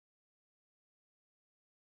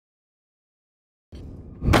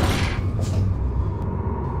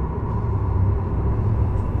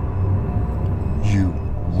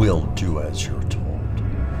will do as you're told.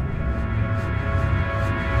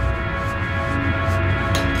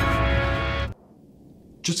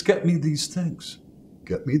 Just get me these things.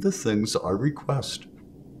 Get me the things I request.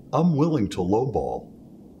 I'm willing to lowball,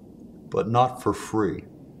 but not for free.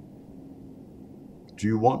 Do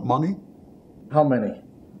you want money? How many?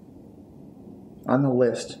 On the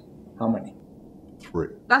list, how many? 3.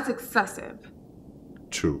 That's excessive.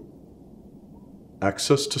 2.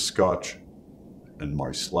 Access to scotch and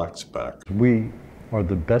my slacks back. We are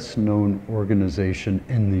the best known organization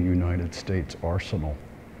in the United States arsenal,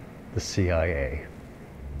 the CIA.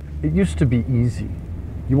 It used to be easy.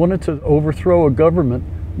 You wanted to overthrow a government,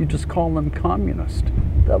 you just call them communist.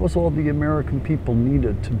 That was all the American people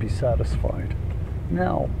needed to be satisfied.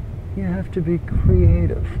 Now, you have to be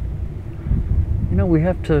creative. You know, we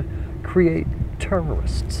have to create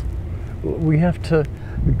terrorists. We have to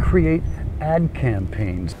create ad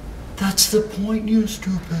campaigns. That's the point, you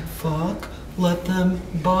stupid fuck. Let them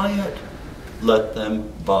buy it. Let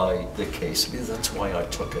them buy the case. That's why I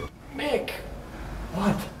took it. Mick!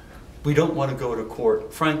 What? We don't want to go to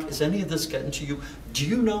court. Frank, is any of this getting to you? Do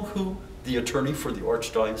you know who the attorney for the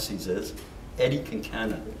Archdiocese is? Eddie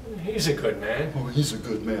Kincannon. He's a good man. Oh, he's a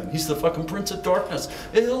good man. He's the fucking Prince of Darkness.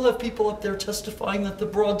 He'll have people up there testifying that the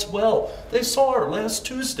broad's well. They saw her last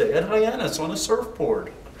Tuesday at Hyannis on a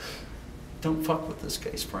surfboard. Don't fuck with this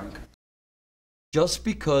case, Frank. Just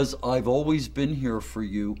because I've always been here for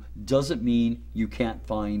you doesn't mean you can't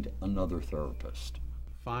find another therapist.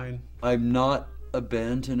 Fine. I'm not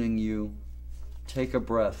abandoning you. Take a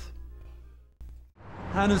breath.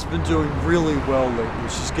 Hannah's been doing really well lately.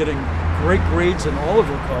 She's getting great grades in all of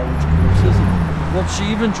her college courses. Well, she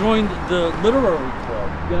even joined the literary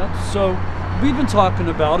club. Yeah, so we've been talking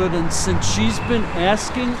about it, and since she's been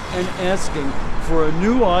asking and asking for a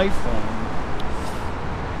new iPhone.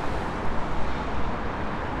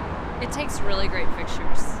 It takes really great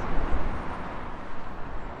pictures.